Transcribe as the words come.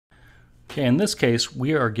Okay, in this case,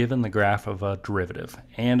 we are given the graph of a derivative,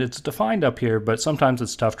 and it's defined up here, but sometimes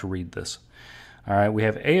it's tough to read this. All right, we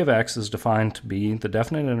have a of x is defined to be the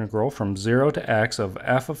definite integral from 0 to x of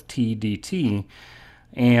f of t dt,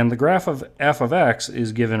 and the graph of f of x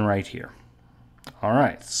is given right here. All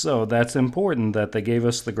right, so that's important that they gave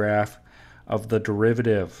us the graph of the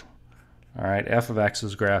derivative. All right, f of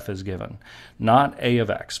x's graph is given, not a of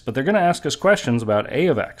x, but they're going to ask us questions about a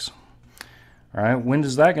of x. All right, when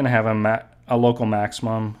is that going to have a local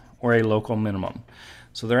maximum or a local minimum?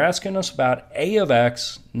 So they're asking us about a of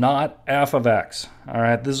x, not f of x. All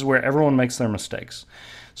right, this is where everyone makes their mistakes.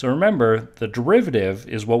 So remember, the derivative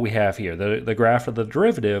is what we have here, the graph of the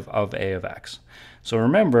derivative of a of x. So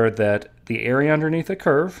remember that the area underneath the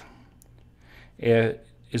curve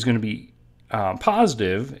is going to be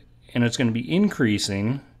positive, and it's going to be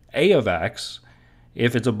increasing a of x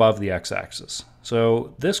if it's above the x-axis.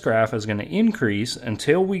 So this graph is going to increase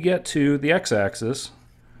until we get to the x-axis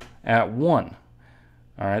at 1.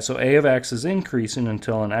 All right, so a of x is increasing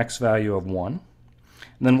until an x value of 1. And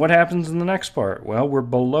then what happens in the next part? Well, we're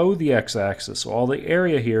below the x-axis, so all the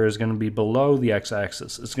area here is going to be below the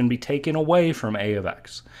x-axis. It's going to be taken away from a of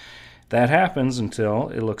x. That happens until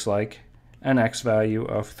it looks like an x value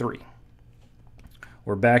of 3.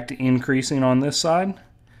 We're back to increasing on this side,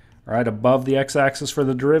 right above the x-axis for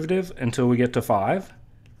the derivative until we get to 5.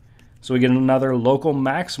 So we get another local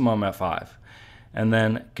maximum at 5. And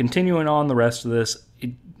then continuing on the rest of this,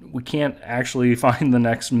 we can't actually find the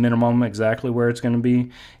next minimum exactly where it's going to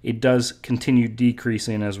be. It does continue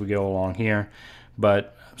decreasing as we go along here,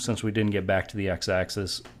 but since we didn't get back to the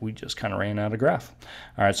x-axis, we just kind of ran out of graph.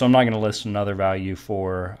 All right, so I'm not going to list another value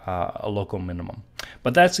for a local minimum.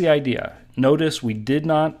 But that's the idea. Notice we did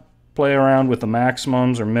not play around with the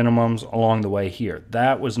maximums or minimums along the way here.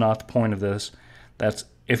 That was not the point of this. That's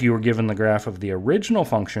if you were given the graph of the original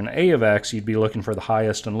function, a of x, you'd be looking for the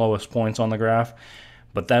highest and lowest points on the graph.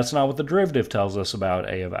 But that's not what the derivative tells us about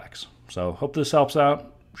a of x. So hope this helps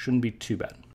out. Shouldn't be too bad.